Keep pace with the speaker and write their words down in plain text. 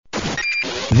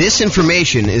This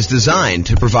information is designed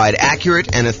to provide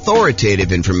accurate and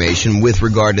authoritative information with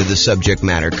regard to the subject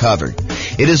matter covered.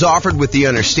 It is offered with the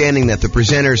understanding that the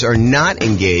presenters are not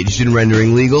engaged in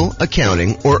rendering legal,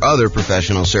 accounting, or other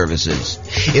professional services.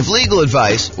 If legal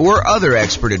advice or other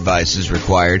expert advice is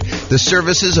required, the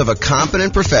services of a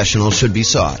competent professional should be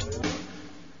sought.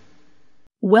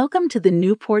 Welcome to the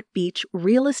Newport Beach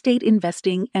Real Estate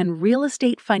Investing and Real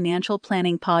Estate Financial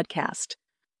Planning Podcast.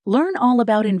 Learn all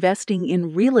about investing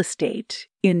in real estate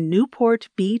in Newport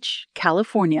Beach,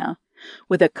 California,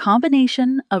 with a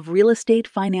combination of real estate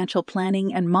financial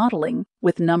planning and modeling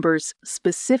with numbers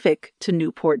specific to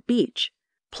Newport Beach,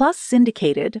 plus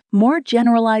syndicated, more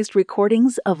generalized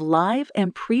recordings of live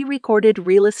and pre-recorded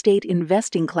real estate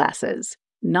investing classes,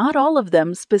 not all of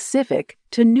them specific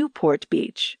to Newport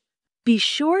Beach. Be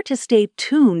sure to stay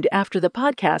tuned after the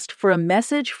podcast for a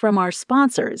message from our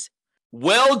sponsors.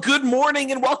 Well, good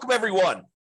morning and welcome, everyone.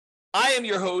 I am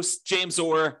your host, James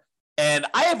Orr, and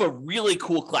I have a really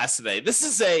cool class today. This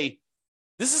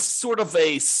is sort of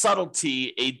a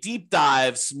subtlety, a deep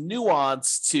dive, some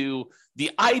nuance to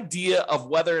the idea of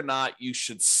whether or not you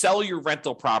should sell your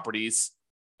rental properties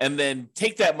and then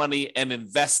take that money and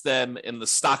invest them in the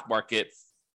stock market,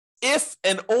 if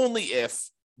and only if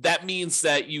that means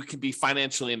that you can be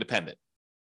financially independent.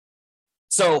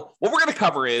 So what we're going to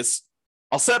cover is,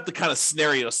 I'll set up the kind of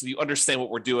scenario so you understand what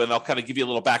we're doing. I'll kind of give you a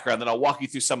little background, then I'll walk you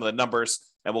through some of the numbers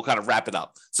and we'll kind of wrap it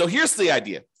up. So here's the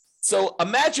idea. So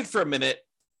imagine for a minute,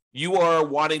 you are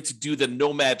wanting to do the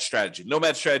nomad strategy.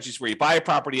 Nomad strategy is where you buy a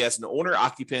property as an owner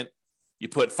occupant. You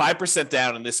put 5%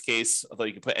 down in this case, although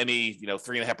you can put any,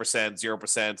 3.5%,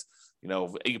 0%,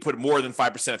 you can put more than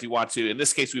 5% if you want to. In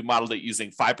this case, we modeled it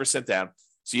using 5% down.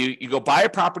 So you go buy a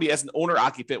property as an owner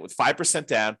occupant with 5%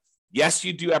 down. Yes,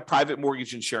 you do have private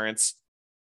mortgage insurance,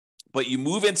 but you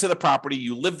move into the property,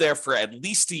 you live there for at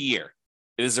least a year.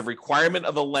 It is a requirement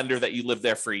of the lender that you live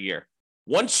there for a year.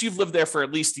 Once you've lived there for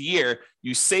at least a year,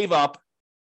 you save up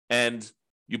and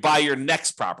you buy your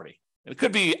next property. And it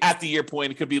could be at the year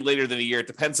point, it could be later than a year. It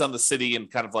depends on the city and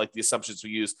kind of like the assumptions we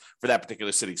use for that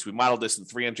particular city. So we modeled this in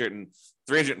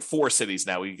 304 cities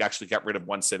now. We actually got rid of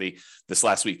one city this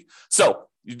last week. So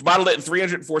you modeled it in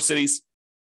 304 cities.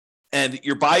 And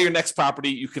you buy your next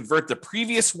property, you convert the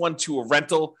previous one to a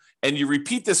rental, and you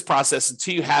repeat this process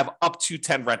until you have up to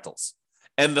 10 rentals.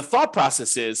 And the thought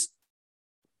process is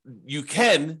you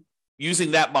can,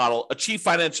 using that model, achieve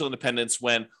financial independence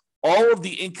when all of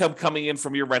the income coming in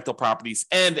from your rental properties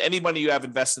and any money you have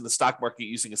invested in the stock market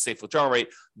using a safe withdrawal rate,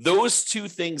 those two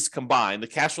things combined, the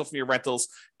cash flow from your rentals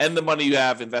and the money you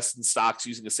have invested in stocks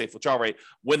using a safe withdrawal rate,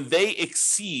 when they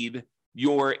exceed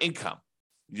your income,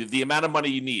 the amount of money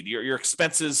you need, your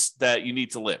expenses that you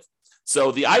need to live.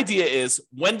 So the idea is,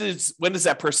 when does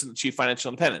that person achieve financial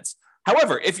independence?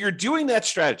 However, if you're doing that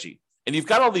strategy and you've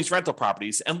got all these rental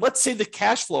properties, and let's say the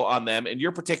cash flow on them in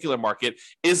your particular market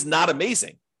is not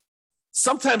amazing,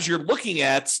 sometimes you're looking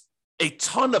at a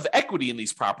ton of equity in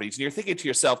these properties and you're thinking to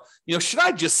yourself, should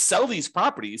I just sell these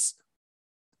properties,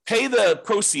 pay the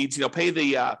proceeds, pay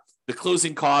the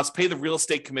closing costs, pay the real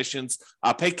estate commissions,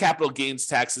 pay capital gains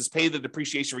taxes, pay the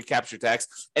depreciation recapture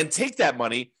tax, and take that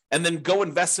money and then go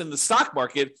invest in the stock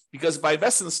market? Because if I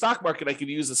invest in the stock market, I can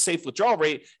use a safe withdrawal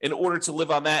rate in order to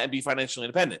live on that and be financially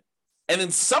independent. And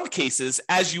in some cases,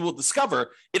 as you will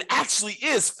discover, it actually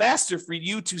is faster for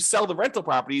you to sell the rental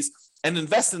properties and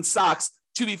invest in stocks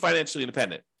to be financially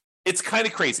independent. It's kind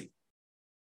of crazy.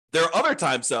 There are other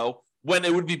times, though, when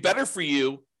it would be better for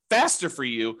you, faster for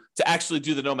you to actually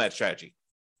do the nomad strategy.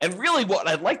 And really what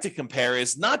I'd like to compare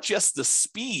is not just the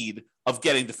speed of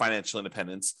getting to financial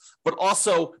independence, but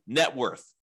also net worth.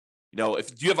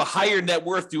 If you have a higher net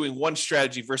worth doing one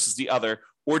strategy versus the other,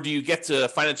 or do you get to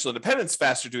financial independence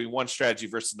faster doing one strategy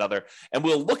versus another? And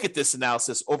we'll look at this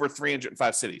analysis over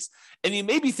 305 cities. And you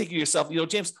may be thinking to yourself,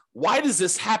 James, why does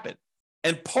this happen?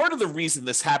 And part of the reason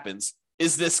this happens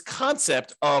is this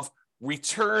concept of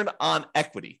return on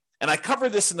equity. And I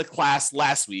covered this in the class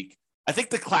last week. I think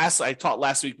the class I taught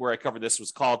last week where I covered this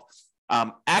was called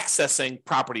Accessing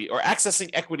Property or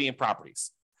Accessing Equity in Properties.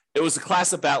 It was a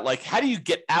class about how do you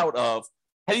get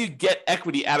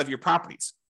equity out of your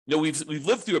properties? We've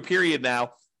lived through a period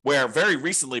now where very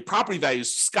recently property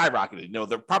values skyrocketed.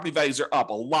 The property values are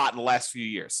up a lot in the last few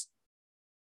years.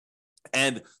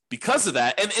 And because of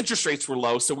that, and interest rates were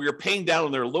low, so we were paying down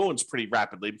on their loans pretty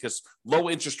rapidly because low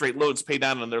interest rate loans pay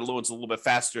down on their loans a little bit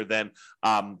faster than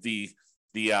the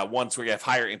ones where you have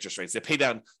higher interest rates. They pay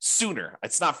down sooner.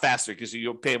 It's not faster because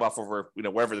you pay them off over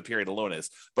wherever the period of loan is,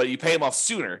 but you pay them off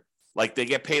sooner. Like they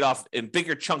get paid off in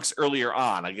bigger chunks earlier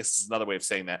on, I guess is another way of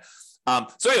saying that.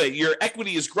 So anyway, your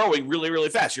equity is growing really, really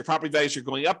fast. Your property values are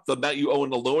going up. The amount you owe in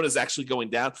the loan is actually going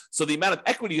down. So the amount of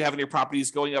equity you have in your property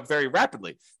is going up very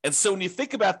rapidly. And so when you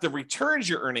think about the returns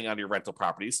you're earning on your rental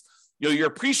properties, your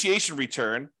appreciation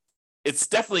return, it's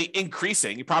definitely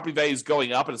increasing. Your property value is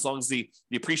going up. And as long as the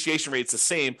appreciation rate is the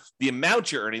same, the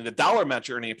amount you're earning, the dollar amount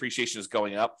you're earning appreciation is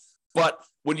going up. But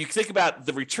when you think about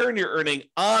the return you're earning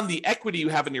on the equity you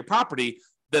have in your property,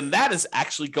 then that is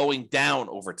actually going down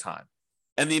over time.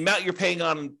 And the amount you're paying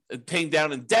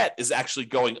down in debt is actually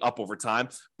going up over time.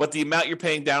 But the amount you're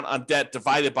paying down on debt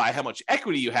divided by how much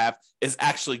equity you have is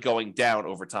actually going down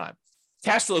over time.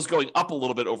 Cash flow is going up a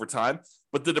little bit over time,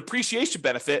 but the depreciation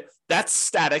benefit, that's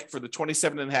static for the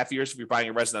 27 and a half years if you're buying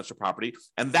a residential property.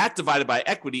 And that divided by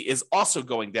equity is also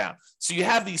going down. So you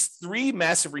have these three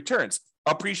massive returns: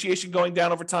 appreciation going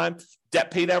down over time, debt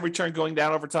pay down return going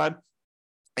down over time,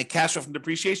 and cash flow from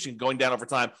depreciation going down over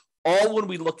time, all when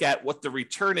we look at what the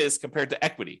return is compared to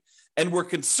equity. And we're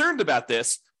concerned about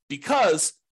this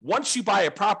because once you buy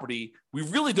a property, we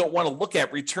really don't want to look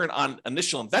at return on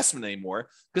initial investment anymore,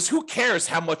 because who cares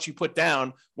how much you put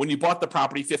down when you bought the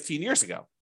property 15 years ago?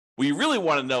 What you really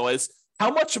want to know is,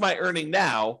 how much am I earning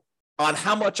now on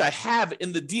how much I have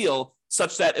in the deal,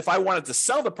 such that if I wanted to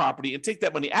sell the property and take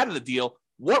that money out of the deal,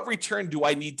 what return do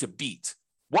I need to beat?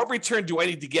 What return do I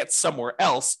need to get somewhere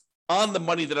else on the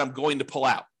money that I'm going to pull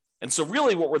out? And so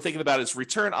really what we're thinking about is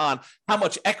return on how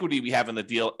much equity we have in the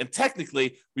deal. And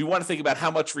technically, we want to think about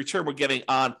how much return we're getting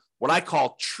on what I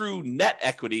call true net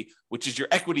equity, which is your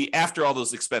equity after all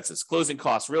those expenses: closing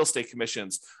costs, real estate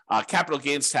commissions, capital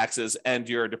gains taxes, and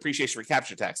your depreciation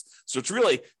recapture tax. So it's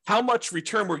really how much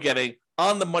return we're getting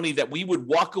on the money that we would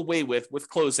walk away with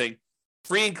closing,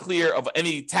 free and clear of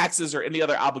any taxes or any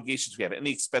other obligations we have,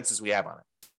 any expenses we have on it.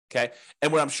 Okay.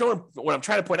 And what I'm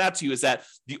trying to point out to you is that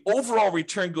the overall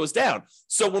return goes down.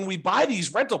 So when we buy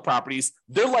these rental properties,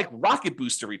 they're like rocket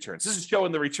booster returns. This is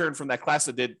showing the return from that class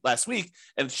I did last week,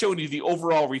 and it's showing you the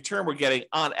overall return we're getting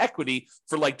on equity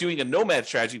for like doing a nomad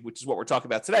strategy, which is what we're talking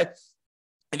about today.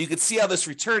 And you can see how this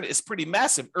return is pretty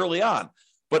massive early on.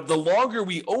 But the longer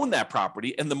we own that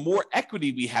property and the more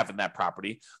equity we have in that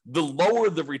property, the lower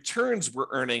the returns we're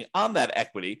earning on that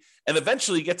equity, and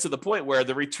eventually get to the point where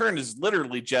the return is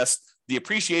literally just the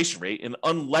appreciation rate, an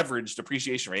unleveraged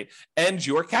appreciation rate, and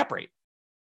your cap rate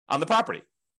on the property.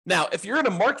 Now, if you're in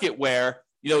a market where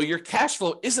your cash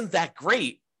flow isn't that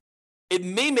great, it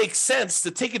may make sense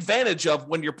to take advantage of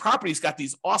when your property's got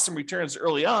these awesome returns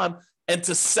early on and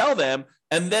to sell them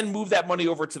and then move that money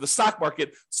over to the stock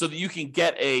market so that you can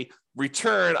get a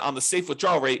return on the safe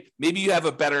withdrawal rate. Maybe you have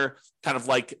a better kind of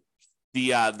like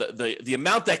the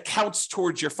amount that counts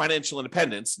towards your financial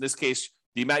independence. In this case,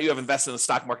 the amount you have invested in the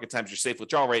stock market times your safe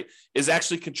withdrawal rate is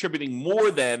actually contributing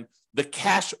more than the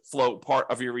cash flow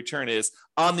part of your return is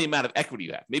on the amount of equity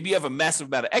you have. Maybe you have a massive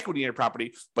amount of equity in your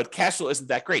property, but cash flow isn't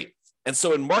that great. And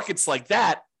so in markets like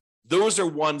that, those are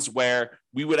ones where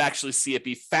we would actually see it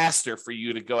be faster for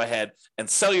you to go ahead and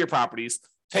sell your properties,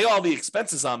 pay all the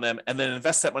expenses on them, and then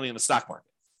invest that money in the stock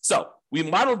market. So we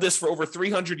modeled this for over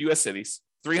 300 U.S. cities.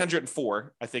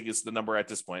 304, I think, is the number at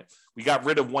this point. We got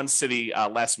rid of one city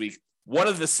last week. One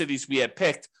of the cities we had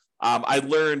picked, I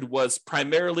learned, was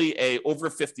primarily a over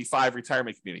 55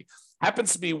 retirement community.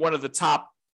 Happens to be one of the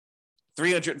top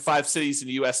 305 cities in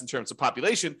the U.S. in terms of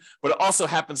population, but it also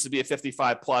happens to be a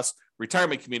 55 plus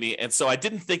retirement community. And so I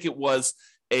didn't think it was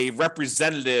a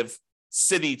representative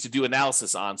city to do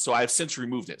analysis on. So I've since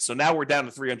removed it. So now we're down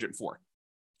to 304.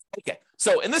 Okay.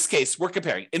 So in this case, we're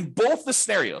comparing in both the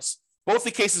scenarios, both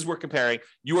the cases we're comparing,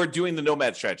 you are doing the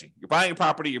nomad strategy. You're buying a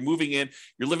property, you're moving in,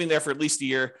 you're living there for at least a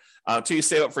year until you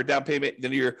save up for a down payment.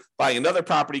 Then you're buying another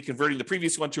property, converting the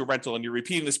previous one to a rental, and you're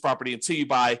repeating this property until you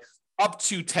buy up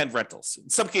to 10 rentals. In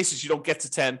some cases, you don't get to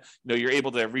 10. You're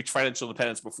able to reach financial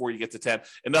independence before you get to 10.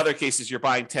 In other cases, you're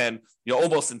buying 10,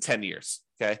 almost in 10 years.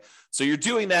 Okay. So you're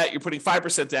doing that. You're putting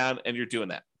 5% down and you're doing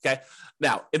that. Okay.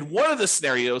 Now, in one of the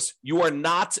scenarios, you are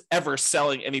not ever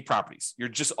selling any properties. You're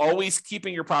just always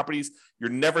keeping your properties.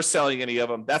 You're never selling any of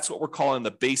them. That's what we're calling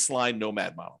the baseline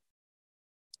nomad model.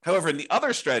 However, in the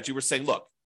other strategy, we're saying, look,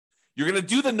 you're going to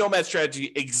do the nomad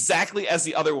strategy exactly as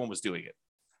the other one was doing it.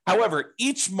 However,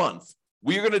 each month,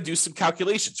 we're going to do some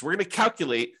calculations. We're going to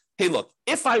calculate, hey, look,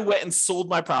 if I went and sold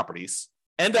my properties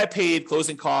and I paid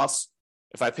closing costs,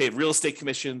 if I paid real estate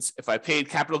commissions, if I paid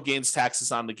capital gains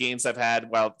taxes on the gains I've had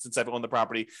since I've owned the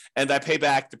property, and I pay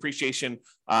back depreciation,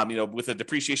 with a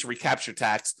depreciation recapture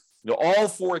tax, all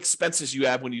four expenses you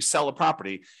have when you sell a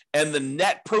property, and the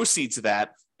net proceeds of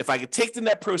that if I could take the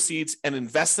net proceeds and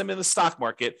invest them in the stock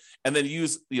market and then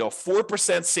use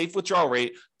 4% safe withdrawal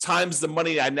rate times the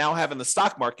money I now have in the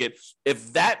stock market,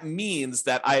 if that means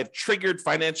that I have triggered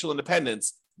financial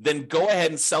independence, then go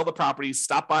ahead and sell the properties,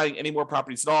 stop buying any more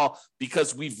properties at all,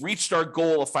 because we've reached our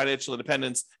goal of financial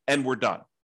independence and we're done.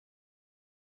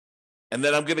 And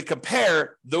then I'm going to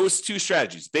compare those two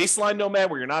strategies, baseline Nomad,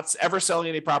 where you're not ever selling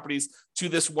any properties, to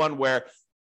this one where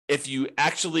if you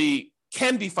actually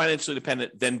can be financially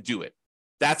independent, then do it.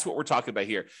 That's what we're talking about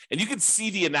here. And you can see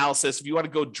the analysis if you want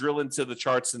to go drill into the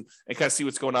charts and kind of see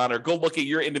what's going on, or go look at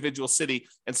your individual city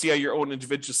and see how your own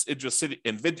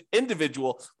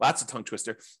individual lots of tongue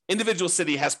twister, individual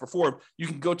city has performed. You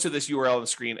can go to this URL on the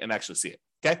screen and actually see it.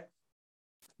 Okay.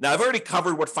 Now, I've already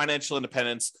covered what financial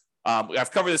independence.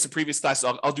 I've covered this in previous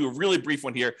classes. I'll do a really brief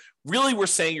one here. Really, we're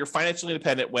saying you're financially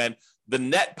independent when the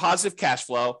net positive cash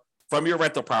flow from your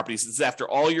rental properties is after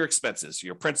all your expenses,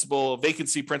 your principal,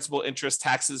 vacancy, principal, interest,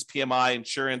 taxes, PMI,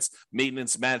 insurance,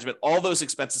 maintenance, management, all those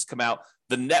expenses come out.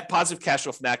 The net positive cash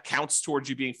flow from that counts towards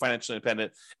you being financially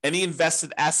independent. Any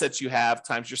invested assets you have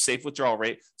times your safe withdrawal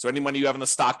rate. So any money you have in the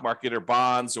stock market or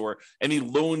bonds, or any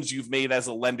loans you've made as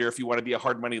a lender, if you want to be a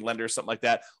hard money lender or something like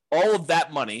that, all of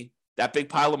that money, that big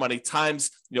pile of money times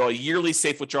a yearly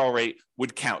safe withdrawal rate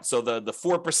would count. So the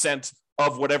 4%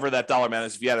 of whatever that dollar amount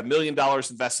is, if you had $1 million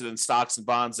invested in stocks and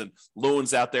bonds and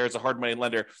loans out there as a hard money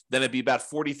lender, then it'd be about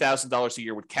 $40,000 a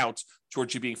year would count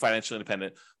towards you being financially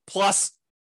independent, plus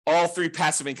all three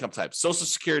passive income types: Social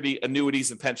Security,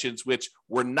 annuities, and pensions, which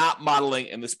we're not modeling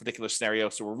in this particular scenario.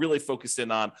 So we're really focused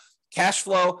in on cash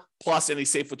flow plus any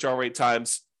safe withdrawal rate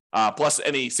times,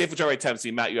 the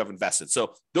amount you have invested.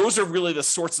 So those are really the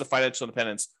sorts of financial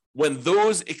independence. When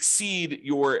those exceed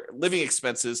your living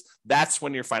expenses, that's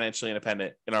when you're financially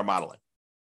independent in our modeling.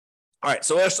 All right,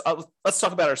 so let's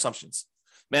talk about our assumptions.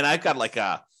 Man, I've got like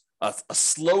a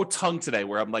slow tongue today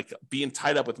where I'm like being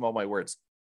tied up with all my words.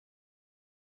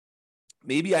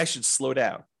 Maybe I should slow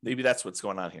down. Maybe that's what's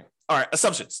going on here. All right,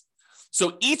 assumptions.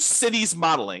 So each city's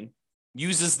modeling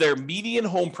uses their median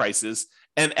home prices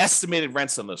and estimated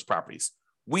rents on those properties.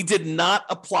 We did not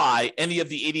apply any of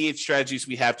the 88 strategies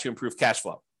we have to improve cash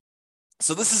flow.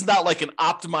 So this is not like an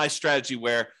optimized strategy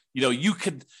where you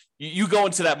go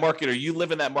into that market, or you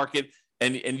live in that market,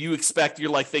 and you're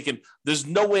like thinking, there's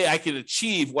no way I can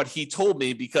achieve what he told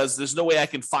me because there's no way I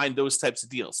can find those types of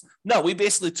deals. No, we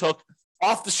basically took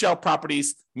off-the-shelf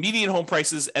properties, median home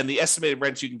prices, and the estimated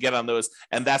rents you can get on those,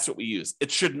 and that's what we use.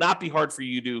 It should not be hard for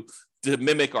you to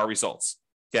mimic our results.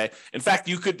 Okay. In fact,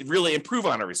 you could really improve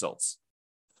on our results.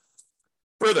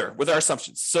 Further, with our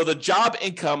assumptions. So the job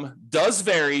income does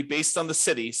vary based on the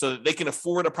city so that they can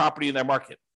afford a property in their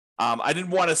market. I didn't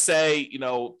want to say,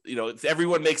 if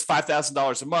everyone makes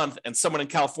 $5,000 a month and someone in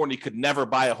California could never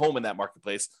buy a home in that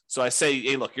marketplace. So I say,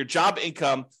 hey, look, your job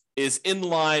income is in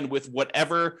line with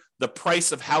whatever the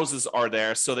price of houses are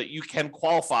there so that you can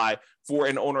qualify for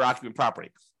an owner-occupant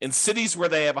property. In cities where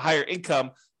they have a higher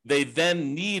income, they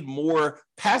then need more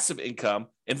passive income,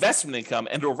 investment income,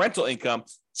 and or rental income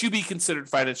to be considered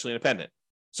financially independent.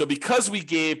 So because we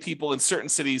gave people in certain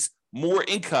cities more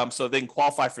income so they can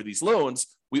qualify for these loans,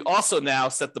 we also now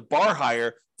set the bar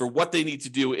higher for what they need to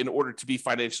do in order to be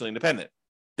financially independent.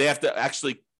 They have to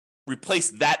actually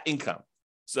replace that income.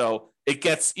 So it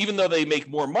gets, even though they make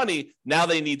more money, now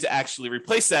they need to actually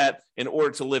replace that in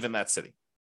order to live in that city.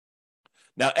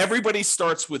 Now, everybody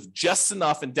starts with just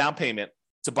enough in down payment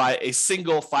to buy a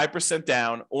single 5%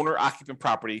 down owner-occupant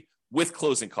property with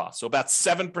closing costs. So about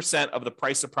 7% of the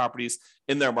price of properties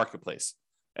in their marketplace.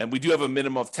 And we do have a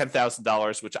minimum of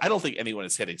 $10,000, which I don't think anyone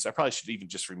is hitting. So I probably should even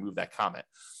just remove that comment.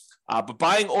 But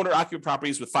buying owner-occupant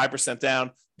properties with 5%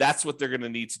 down, that's what they're going to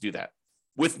need to do that.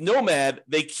 With Nomad,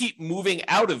 they keep moving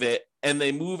out of it and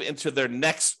they move into their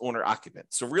next owner-occupant.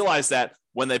 So realize that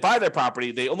when they buy their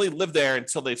property, they only live there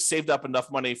until they've saved up enough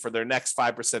money for their next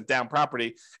 5% down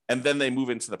property, and then they move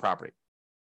into the property.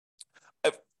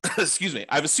 Excuse me.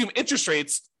 I've assumed interest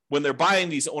rates when they're buying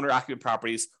these owner-occupant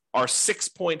properties are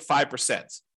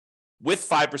 6.5% with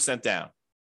 5% down.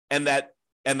 And that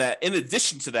in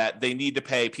addition to that, they need to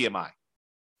pay PMI,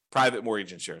 private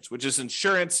mortgage insurance, which is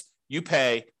insurance you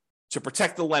pay to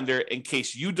protect the lender in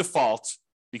case you default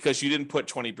because you didn't put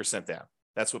 20% down.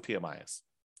 That's what PMI is.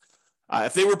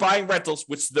 If they were buying rentals,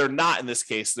 which they're not in this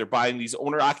case, they're buying these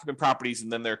owner-occupant properties and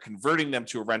then they're converting them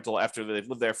to a rental after they've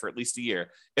lived there for at least a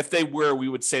year. If they were, we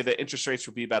would say that interest rates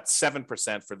would be about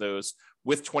 7% for those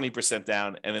with 20%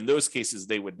 down. And in those cases,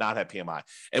 they would not have PMI.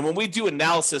 And when we do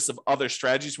analysis of other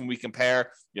strategies, when we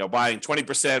compare, buying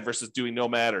 20% versus doing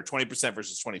Nomad, or 20%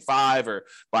 versus 25, or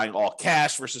buying all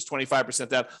cash versus 25%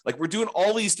 down, like we're doing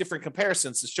all these different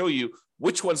comparisons to show you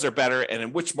which ones are better and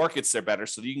in which markets they're better,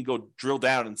 so that you can go drill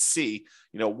down and see,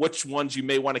 which ones you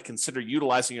may want to consider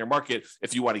utilizing in your market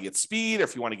if you want to get speed or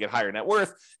if you want to get higher net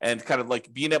worth, and kind of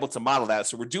like being able to model that.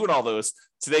 So we're doing all those.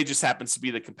 Today just happens to be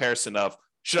the comparison of,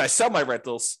 should I sell my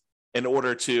rentals in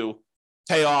order to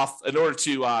invest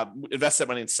that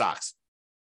money in stocks?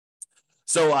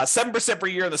 So 7% per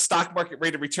year in the stock market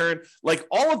rate of return, like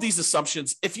all of these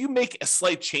assumptions, if you make a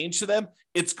slight change to them,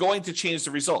 it's going to change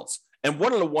the results. And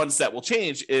one of the ones that will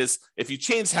change is if you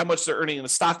change how much they're earning in the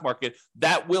stock market,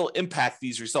 that will impact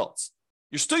these results.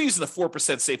 You're still using the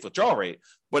 4% safe withdrawal rate,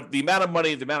 but the amount of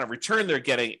money, the amount of return they're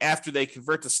getting after they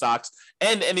convert to stocks,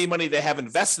 and any money they have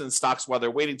invested in stocks while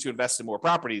they're waiting to invest in more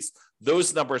properties,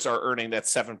 those numbers are earning that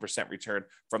 7% return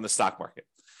from the stock market.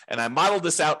 And I modeled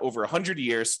this out over 100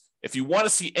 years. If you want to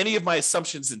see any of my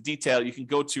assumptions in detail, you can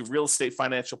go to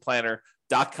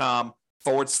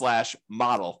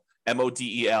realestatefinancialplanner.com/model,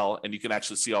 MODEL, and you can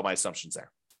actually see all my assumptions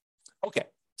there. Okay,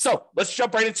 so let's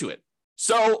jump right into it.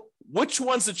 So which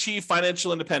ones achieve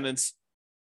financial independence?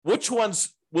 Which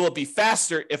ones will it be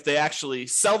faster if they actually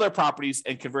sell their properties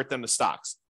and convert them to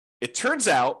stocks? It turns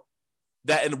out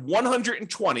that in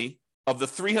 120 of the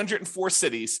 304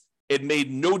 cities, it made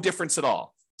no difference at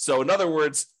all. So in other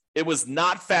words, it was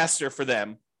not faster for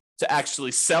them to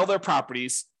actually sell their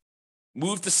properties,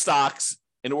 move to stocks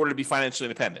in order to be financially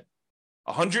independent.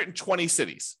 120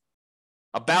 cities,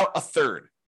 about a third.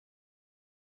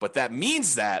 But that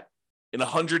means that in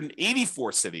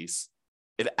 184 cities,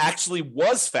 it actually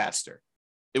was faster.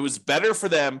 It was better for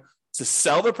them to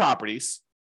sell their properties,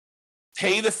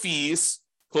 pay the fees,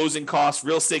 closing costs,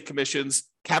 real estate commissions,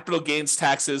 capital gains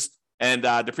taxes, and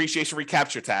depreciation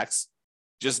recapture tax.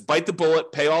 Just bite the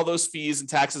bullet, pay all those fees and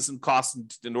taxes and costs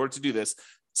in order to do this.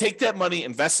 Take that money,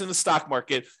 invest in the stock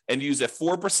market, and use a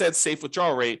 4% safe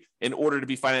withdrawal rate in order to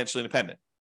be financially independent.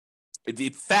 It'd be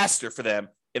faster for them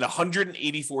in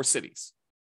 184 cities.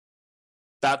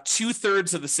 About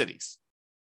 2/3 of the cities.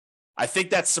 I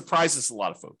think that surprises a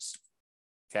lot of folks.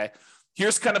 Okay.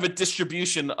 Here's kind of a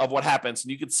distribution of what happens.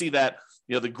 And you can see that,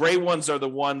 the gray ones are the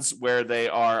ones where they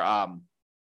are,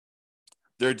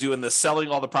 they're doing the selling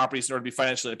all the properties in order to be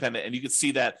financially independent. And you can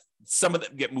see that some of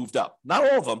them get moved up. Not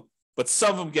all of them, but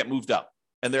some of them get moved up.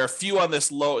 And there are a few on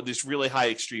this really high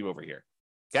extreme over here.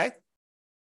 Okay.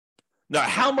 Now,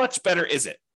 how much better is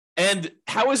it? And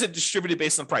how is it distributed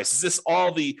based on price? Is this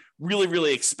all the really,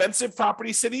 really expensive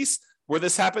property cities where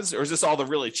this happens? Or is this all the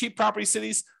really cheap property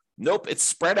cities? Nope, it's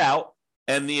spread out.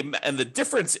 And the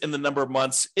difference in the number of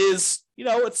months is,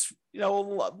 it's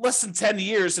less than 10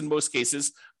 years in most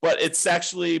cases, but it's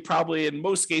actually probably in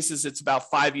most cases, it's about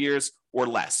 5 years or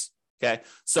less. Okay.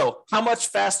 So how much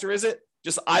faster is it?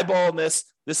 Just eyeballing this.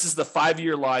 This is the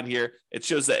 5-year line here. It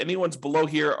shows that anyone's below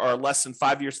here are less than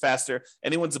 5 years faster.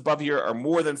 Anyone's above here are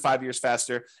more than 5 years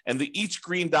faster. And each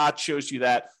green dot shows you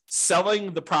that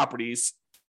selling the properties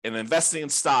and investing in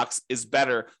stocks is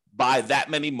better by that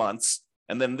many months.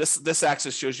 And then this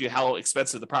axis shows you how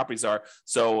expensive the properties are.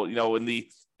 So, in the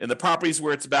properties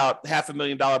where it's about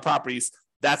 $500,000 properties,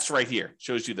 that's right here,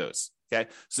 shows you those. Okay.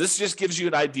 So this just gives you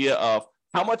an idea of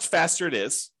how much faster it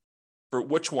is for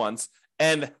which ones,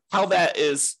 and how that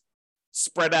is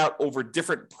spread out over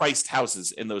different priced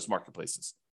houses in those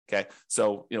marketplaces. Okay.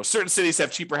 So, certain cities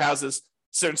have cheaper houses,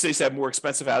 certain cities have more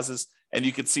expensive houses, and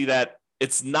you can see that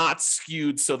it's not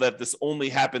skewed so that this only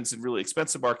happens in really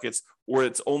expensive markets, or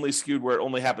it's only skewed where it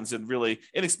only happens in really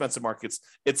inexpensive markets.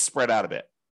 It's spread out a bit.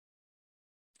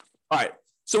 All right.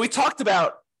 So we talked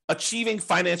about achieving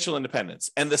financial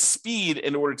independence and the speed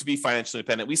in order to be financially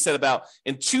independent. We said about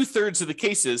in 2/3 of the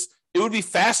cases, it would be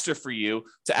faster for you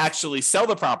to actually sell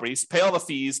the properties, pay all the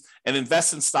fees, and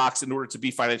invest in stocks in order to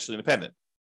be financially independent.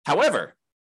 However,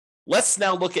 let's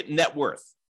now look at net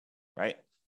worth, right?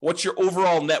 What's your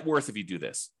overall net worth if you do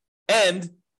this?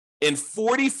 And in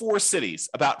 44 cities,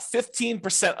 about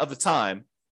 15% of the time,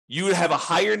 you would have a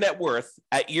higher net worth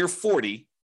at year 40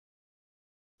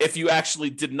 if you actually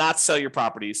did not sell your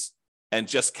properties and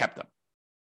just kept them.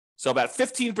 So about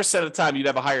 15% of the time, you'd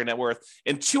have a higher net worth.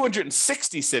 In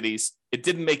 260 cities, it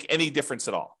didn't make any difference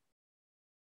at all.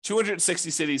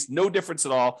 260 cities, no difference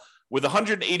at all. With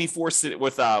 184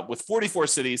 with 44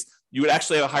 cities, you would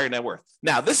actually have a higher net worth.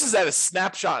 Now, this is at a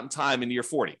snapshot in time in year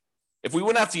 40. If we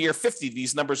went out to year 50,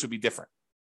 these numbers would be different,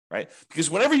 right? Because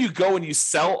whenever you go and you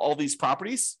sell all these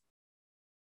properties,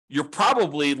 you're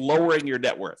probably lowering your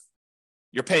net worth.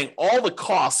 You're paying all the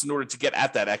costs in order to get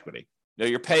at that equity.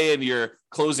 You're paying your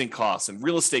closing costs and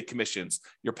real estate commissions.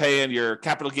 You're paying your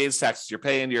capital gains taxes. You're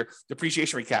paying your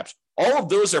depreciation recaps. All of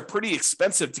those are pretty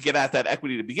expensive to get at that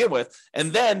equity to begin with.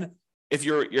 And then if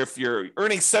you're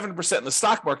earning 7% in the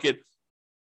stock market,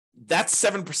 that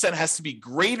 7% has to be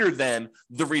greater than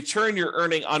the return you're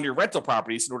earning on your rental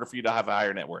properties in order for you to have a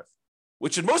higher net worth,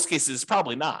 which in most cases is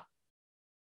probably not.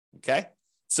 Okay.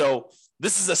 So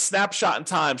this is a snapshot in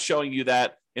time showing you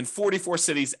that in 44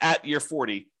 cities at year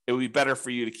 40, it would be better for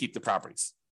you to keep the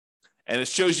properties. And it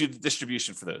shows you the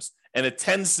distribution for those. And it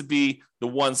tends to be the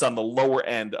ones on the lower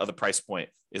end of the price point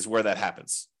is where that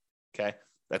happens. Okay.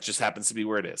 That just happens to be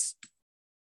where it is.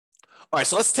 All right.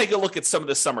 So let's take a look at some of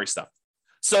the summary stuff.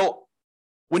 So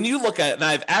when you look at it, and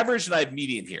I have average and I have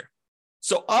median here.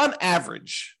 So on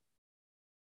average,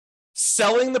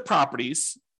 selling the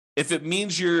properties, if it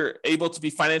means you're able to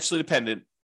be financially independent,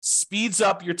 speeds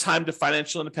up your time to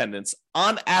financial independence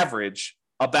on average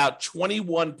about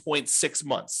 21.6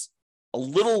 months, a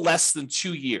little less than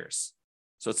 2 years.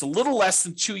 So it's a little less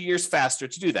than 2 years faster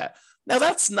to do that. Now,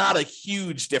 that's not a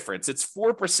huge difference. It's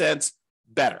 4%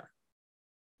 better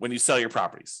when you sell your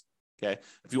properties, okay?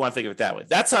 If you want to think of it that way.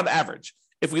 That's on average.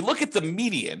 If we look at the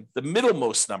median, the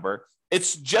middlemost number,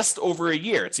 it's just over a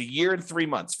year. It's a year and 3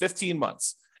 months, 15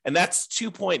 months. And that's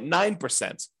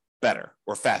 2.9% better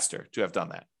or faster to have done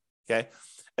that, okay?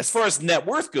 As far as net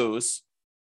worth goes,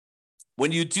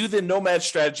 when you do the Nomad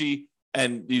strategy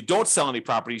and you don't sell any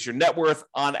properties, your net worth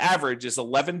on average is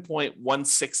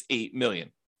 $11.168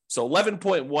 million. So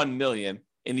 $11.1 million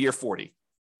in year 40.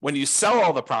 When you sell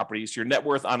all the properties, your net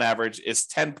worth on average is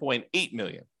 $10.8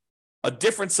 million, a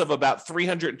difference of about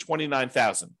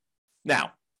 $329,000.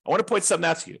 Now, I want to point something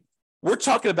out to you. We're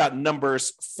talking about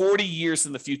numbers 40 years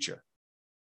in the future.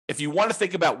 If you want to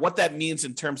think about what that means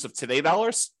in terms of today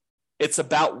dollars, it's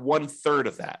about 1/3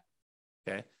 of that.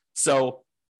 Okay. So,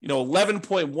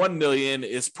 11.1 million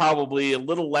is probably a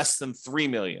little less than 3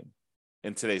 million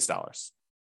in today's dollars.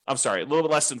 I'm sorry, a little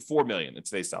bit less than 4 million in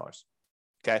today's dollars.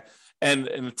 Okay. And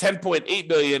 10.8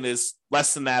 million is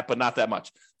less than that, but not that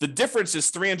much. The difference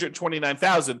is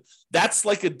 329,000. That's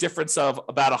like a difference of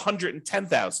about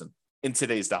 110,000 in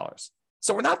today's dollars.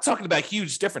 So we're not talking about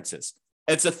huge differences.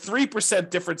 It's a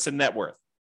 3% difference in net worth.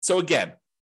 So again,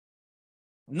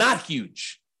 not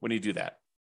huge when you do that.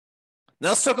 Now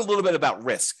let's talk a little bit about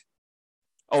risk.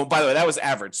 Oh, by the way, that was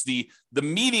average. The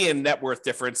median net worth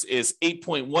difference is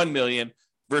 8.1 million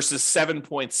versus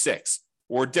 7.6,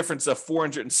 or a difference of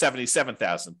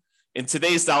 477,000. In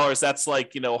today's dollars, that's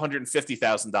like,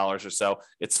 $150,000 or so.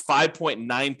 It's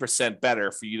 5.9%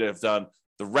 better for you to have done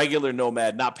the regular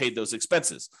Nomad, not paid those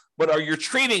expenses. But you're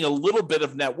trading a little bit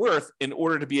of net worth in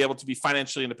order to be able to be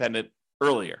financially independent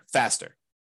earlier, faster.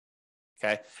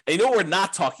 Okay. And what we're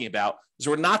not talking about is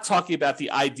we're not talking about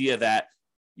the idea that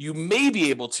you may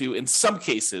be able to, in some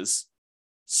cases,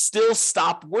 still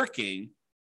stop working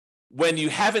when you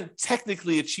haven't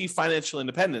technically achieved financial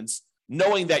independence,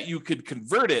 knowing that you could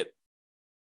convert it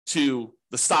to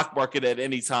the stock market at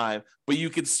any time, but you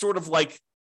could sort of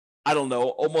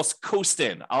almost coast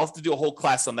in. I'll have to do a whole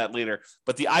class on that later.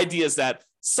 But the idea is that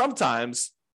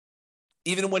sometimes,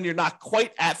 even when you're not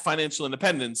quite at financial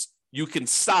independence, you can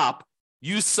stop,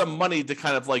 use some money to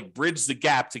kind of bridge the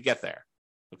gap to get there.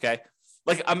 Okay.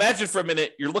 Imagine for a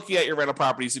minute, you're looking at your rental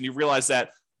properties and you realize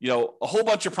that, a whole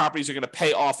bunch of properties are going to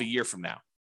pay off a year from now,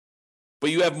 but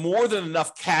you have more than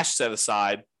enough cash set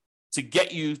aside to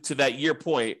get you to that year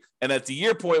point. And at the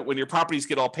year point, when your properties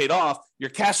get all paid off,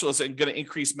 your cash flows are going to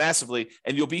increase massively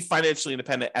and you'll be financially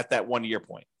independent at that 1 year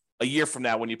point, a year from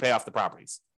now when you pay off the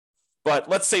properties. But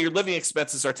let's say your living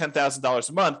expenses are $10,000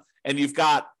 a month and you've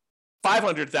got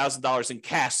 $500,000 in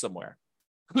cash somewhere.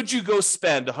 Could you go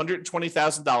spend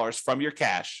 $120,000 from your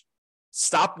cash,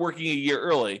 stop working a year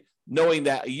early, knowing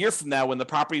that a year from now when the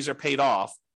properties are paid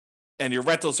off and your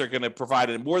rentals are going to provide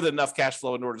more than enough cash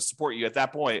flow in order to support you at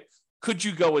that point, could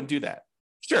you go and do that?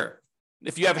 Sure.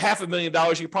 If you have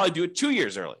 $500,000, you probably do it 2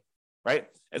 years early, right?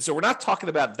 And so we're not talking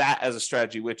about that as a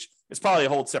strategy, which is probably a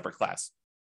whole separate class.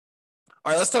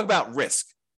 All right, let's talk about risk.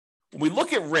 When we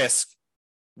look at risk,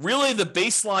 really the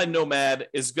baseline Nomad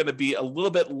is going to be a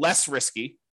little bit less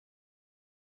risky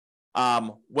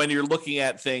when you're looking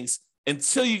at things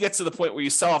until you get to the point where you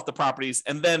sell off the properties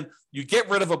and then you get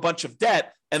rid of a bunch of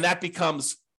debt, and that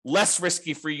becomes less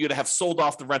risky for you to have sold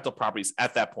off the rental properties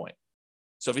at that point.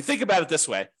 So if you think about it this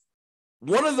way,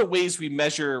 one of the ways we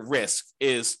measure risk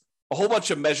is a whole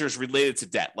bunch of measures related to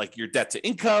debt, like your debt to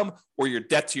income or your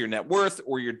debt to your net worth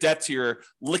or your debt to your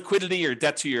liquidity or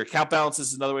debt to your account balances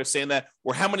is another way of saying that,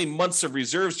 or how many months of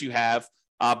reserves you have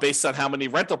based on how many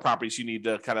rental properties you need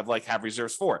to kind of like have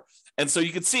reserves for. And so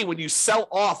you can see when you sell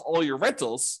off all your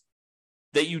rentals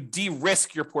that you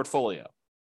de-risk your portfolio.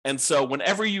 And so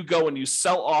whenever you go and you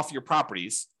sell off your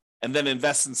properties and then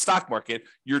invest in the stock market,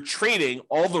 you're trading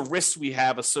all the risks we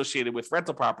have associated with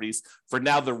rental properties for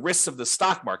now the risks of the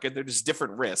stock market. They're just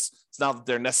different risks. It's not that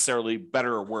they're necessarily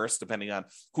better or worse, depending on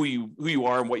who you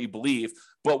are and what you believe.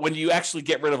 But when you actually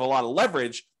get rid of a lot of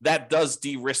leverage, that does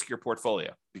de-risk your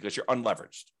portfolio because you're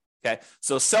unleveraged. Okay.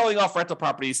 So selling off rental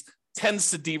properties tends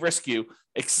to de-risk you,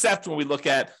 except when we look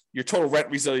at your total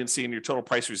rent resiliency and your total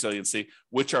price resiliency,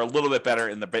 which are a little bit better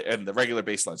in the regular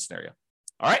baseline scenario.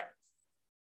 All right.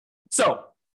 So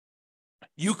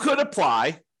you could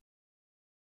apply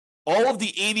all of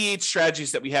the 88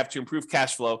 strategies that we have to improve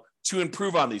cash flow to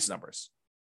improve on these numbers.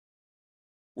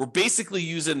 We're basically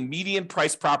using median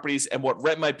price properties and what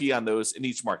rent might be on those in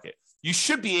each market. You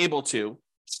should be able to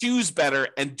choose better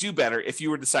and do better if you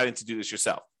were deciding to do this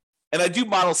yourself. And I do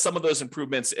model some of those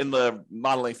improvements in the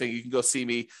modeling thing. You can go see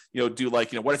me, do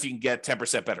like, what if you can get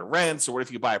 10% better rents, or what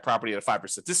if you buy a property at a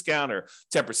 5% discount or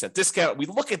 10% discount? We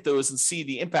look at those and see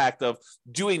the impact of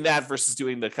doing that versus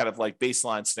doing the kind of like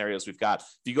baseline scenarios we've got. If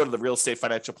you go to the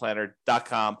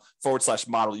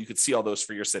realestatefinancialplanner.com/model, you can see all those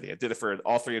for your city. I did it for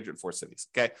all 304 cities.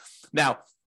 Okay. Now,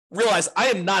 realize I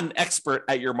am not an expert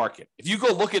at your market. If you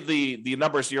go look at the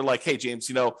numbers, you're like, hey,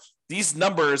 James, these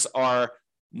numbers are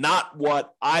not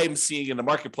what I'm seeing in the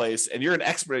marketplace, and you're an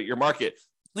expert at your market,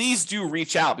 please do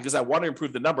reach out because I want to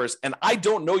improve the numbers. And I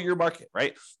don't know your market,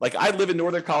 right? Like I live in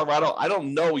Northern Colorado. I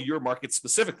don't know your market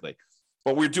specifically,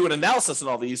 but we're doing analysis on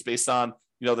all these based on,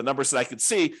 the numbers that I could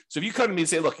see. So if you come to me and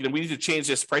say, look, we need to change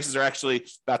this. Prices are actually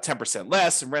about 10%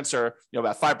 less and rents are,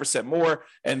 about 5% more.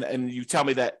 And you tell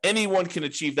me that anyone can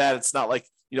achieve that. It's not like,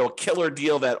 a killer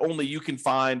deal that only you can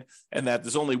find and that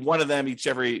there's only one of them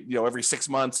every 6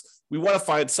 months. We want to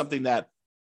find something that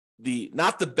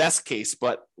not the best case,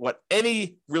 but what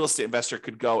any real estate investor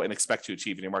could go and expect to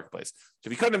achieve in your marketplace. So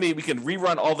if you come to me, we can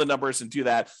rerun all the numbers and do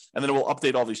that. And then we'll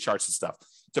update all these charts and stuff.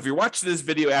 So if you're watching this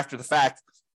video after the fact,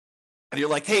 and you're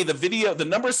like, hey, the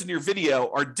numbers in your video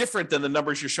are different than the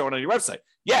numbers you're showing on your website.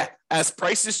 Yeah, as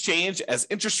prices change, as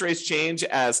interest rates change,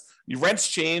 as your rents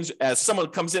change, as someone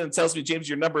comes in and tells me, James,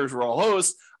 your numbers were all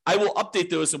hosed, I will update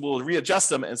those and we'll readjust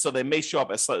them. And so they may show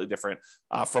up as slightly different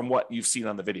from what you've seen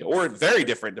on the video, or very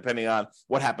different depending on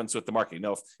what happens with the market.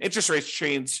 If interest rates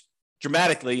change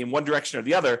dramatically in one direction or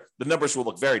the other, the numbers will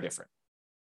look very different.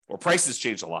 Or prices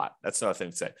change a lot. That's another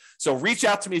thing to say. So reach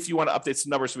out to me if you want to update some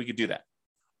numbers so we can do that.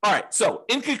 All right. So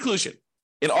in conclusion,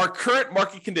 in our current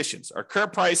market conditions, our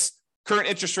current price, current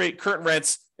interest rate, current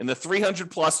rents in the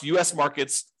 300 plus US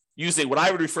markets, using what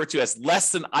I would refer to as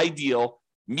less than ideal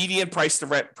median price to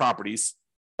rent properties,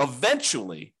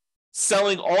 eventually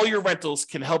selling all your rentals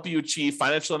can help you achieve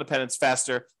financial independence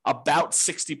faster about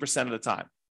 60% of the time.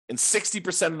 In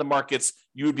 60% of the markets,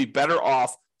 you would be better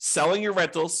off selling your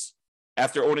rentals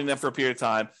after owning them for a period of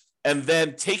time, and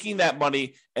then taking that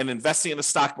money and investing in the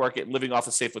stock market and living off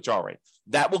a safe withdrawal rate.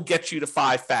 That will get you to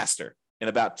 5 faster in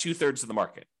about 2/3 of the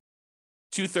market,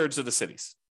 2/3 of the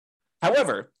cities.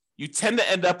 However, you tend to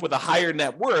end up with a higher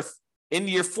net worth in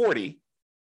year 40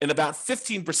 in about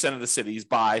 15% of the cities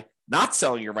by not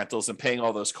selling your rentals and paying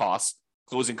all those costs,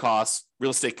 closing costs, real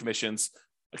estate commissions,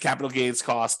 capital gains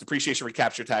costs, depreciation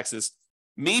recapture taxes,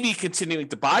 maybe continuing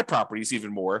to buy properties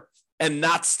even more and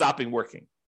not stopping working.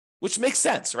 Which makes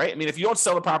sense, right? I mean, if you don't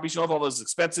sell the properties, you don't have all those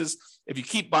expenses. If you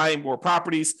keep buying more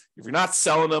properties, if you're not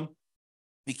selling them,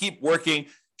 you keep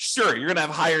working, sure, you're going to have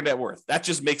higher net worth. That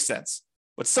just makes sense.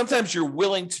 But sometimes you're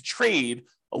willing to trade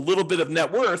a little bit of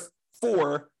net worth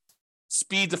for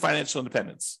speed to financial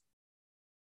independence.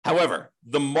 However,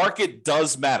 the market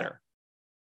does matter.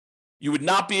 You would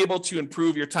not be able to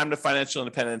improve your time to financial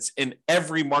independence in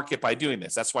every market by doing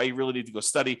this. That's why you really need to go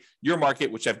study your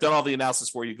market, which I've done all the analysis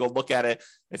for you. Go look at it.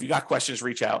 If you got questions,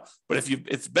 reach out. But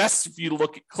it's best if you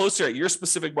look closer at your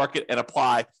specific market and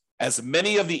apply as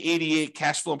many of the 88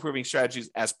 cash flow improving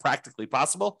strategies as practically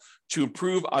possible to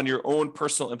improve on your own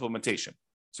personal implementation.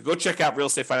 So go check out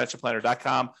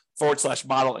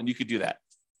realestatefinancialplanner.com/model, and you could do that.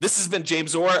 This has been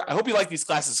James Orr. I hope you like these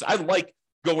classes. I like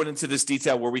going into this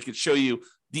detail where we could show you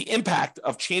the impact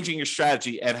of changing your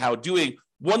strategy and how doing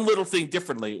one little thing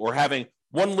differently or having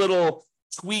one little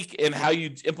tweak in how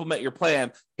you implement your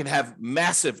plan can have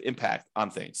massive impact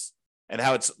on things, and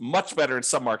how it's much better in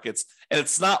some markets. And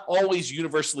it's not always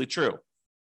universally true,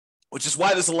 which is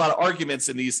why there's a lot of arguments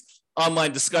in these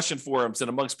online discussion forums and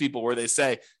amongst people where they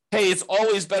say, hey, it's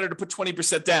always better to put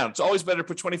 20% down. It's always better to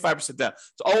put 25% down.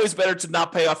 It's always better to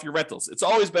not pay off your rentals. It's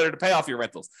always better to pay off your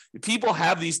rentals. People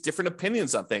have these different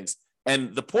opinions on things.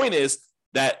 And the point is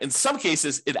that in some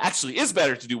cases, it actually is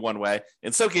better to do one way.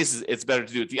 In some cases, it's better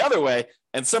to do it the other way.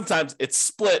 And sometimes it's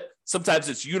split. Sometimes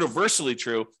it's universally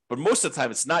true, but most of the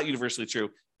time it's not universally true.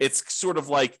 It's sort of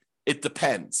like it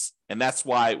depends. And that's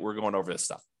why we're going over this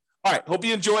stuff. All right. Hope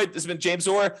you enjoyed. This has been James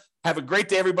Orr. Have a great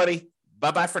day, everybody.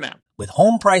 Bye-bye for now. With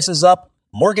home prices up,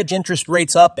 mortgage interest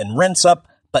rates up, and rents up,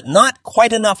 but not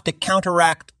quite enough to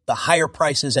counteract the higher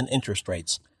prices and interest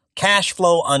rates, cash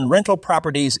flow on rental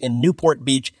properties in Newport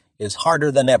Beach is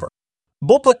harder than ever.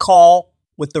 Book a call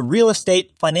with the Real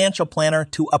Estate Financial Planner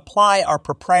to apply our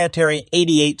proprietary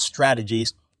 88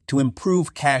 strategies to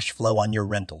improve cash flow on your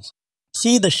rentals.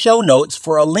 See the show notes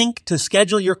for a link to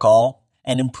schedule your call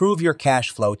and improve your cash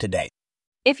flow today.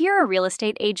 If you're a real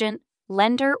estate agent,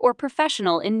 lender, or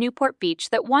professional in Newport Beach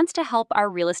that wants to help our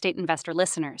real estate investor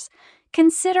listeners,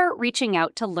 consider reaching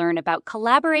out to learn about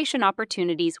collaboration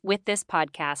opportunities with this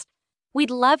podcast. We'd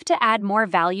love to add more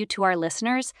value to our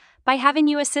listeners by having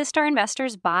you assist our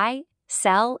investors buy,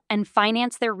 sell, and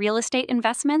finance their real estate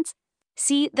investments.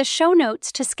 See the show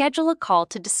notes to schedule a call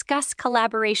to discuss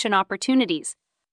collaboration opportunities.